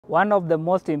One of the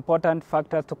most important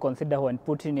factors to consider when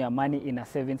putting your money in a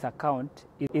savings account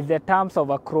is the terms of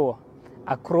accrual.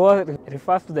 Accrual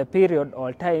refers to the period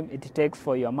or time it takes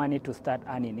for your money to start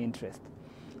earning interest.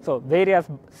 So various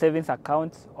savings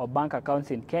accounts or bank accounts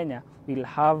in Kenya will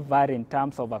have varying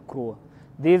terms of accrual.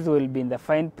 These will be in the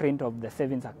fine print of the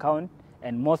savings account,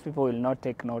 and most people will not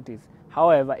take notice.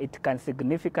 However, it can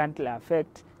significantly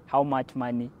affect how much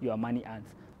money your money earns.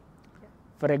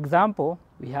 For example,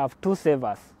 we have two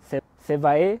savers. Saver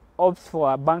A opts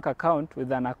for a bank account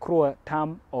with an accrual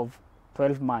term of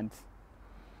 12 months,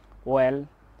 while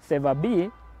Saver B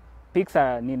picks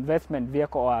an investment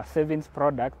vehicle or a savings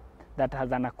product that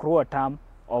has an accrual term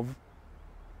of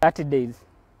 30 days.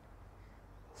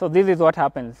 So this is what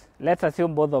happens. Let's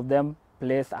assume both of them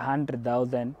place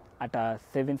 100,000 at a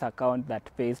savings account that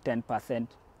pays 10%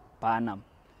 per annum.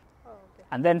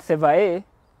 And then Saver A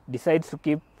decides to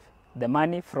keep the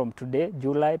money from today,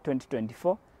 July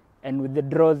 2024, and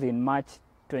withdraws in March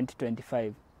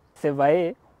 2025. Saver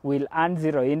A will earn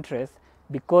zero interest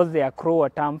because the accrual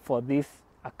term for this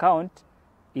account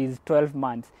is 12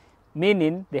 months,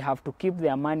 meaning they have to keep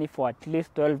their money for at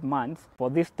least 12 months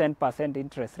for this 10%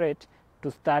 interest rate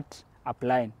to start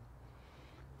applying.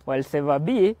 While Saver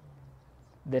B,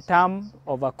 the term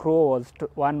of accrual was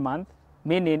 1 month,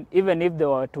 meaning even if they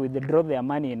were to withdraw their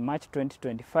money in March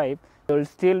 2025, they will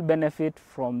still benefit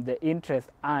from the interest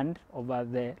earned over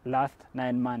the last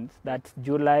 9 months, that's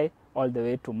July all the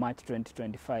way to March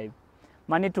 2025.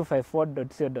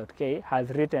 Money254.co.ke has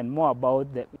written more about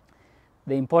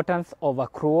the importance of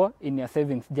accrual in your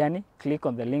savings journey. Click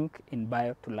on the link in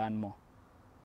bio to learn more.